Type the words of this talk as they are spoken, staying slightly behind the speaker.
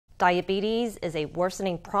Diabetes is a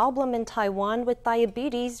worsening problem in Taiwan, with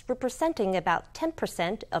diabetes representing about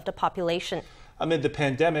 10% of the population. Amid the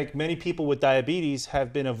pandemic, many people with diabetes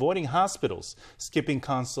have been avoiding hospitals, skipping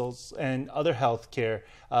consults, and other health care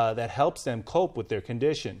that helps them cope with their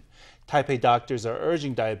condition. Taipei doctors are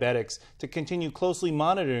urging diabetics to continue closely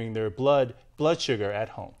monitoring their blood sugar at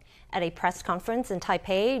home. At a press conference in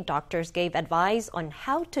Taipei, doctors gave advice on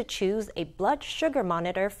how to choose a blood sugar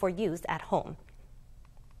monitor for use at home.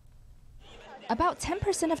 About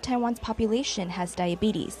 10% of Taiwan's population has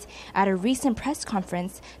diabetes. At a recent press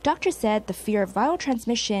conference, doctors said the fear of viral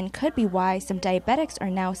transmission could be why some diabetics are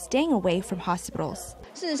now staying away from hospitals.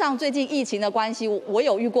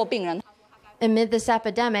 Amid this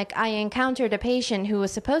epidemic, I encountered a patient who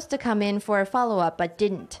was supposed to come in for a follow-up but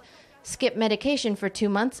didn't. Skip medication for 2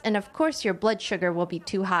 months and of course your blood sugar will be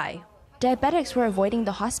too high. Diabetics who are avoiding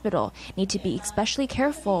the hospital need to be especially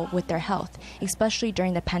careful with their health, especially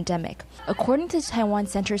during the pandemic. According to the Taiwan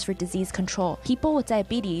Centers for Disease Control, people with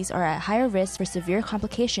diabetes are at higher risk for severe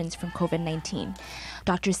complications from COVID-19.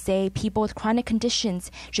 Doctors say people with chronic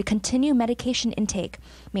conditions should continue medication intake,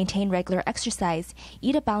 maintain regular exercise,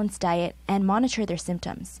 eat a balanced diet, and monitor their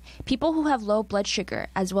symptoms. People who have low blood sugar,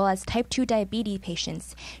 as well as type 2 diabetes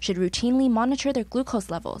patients, should routinely monitor their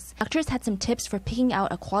glucose levels. Doctors had some tips for picking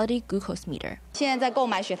out a quality glucose meter.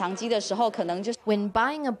 When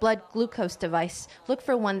buying a blood glucose device, look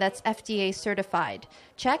for one that's FDA certified.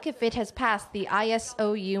 Check if it has passed the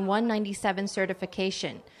ISO 197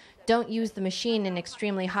 certification. Don't use the machine in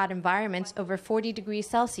extremely hot environments over 40 degrees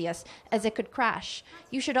Celsius, as it could crash.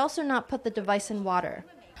 You should also not put the device in water.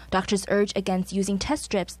 Doctors urge against using test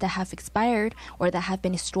strips that have expired or that have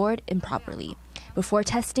been stored improperly. Before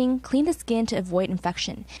testing, clean the skin to avoid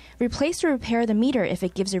infection. Replace or repair the meter if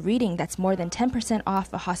it gives a reading that's more than 10%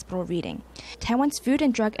 off a hospital reading. Taiwan's Food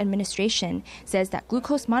and Drug Administration says that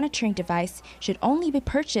glucose monitoring device should only be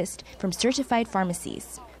purchased from certified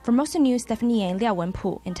pharmacies. Formosa News, Stephanie Yang, Liao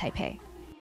Wenpu in Taipei.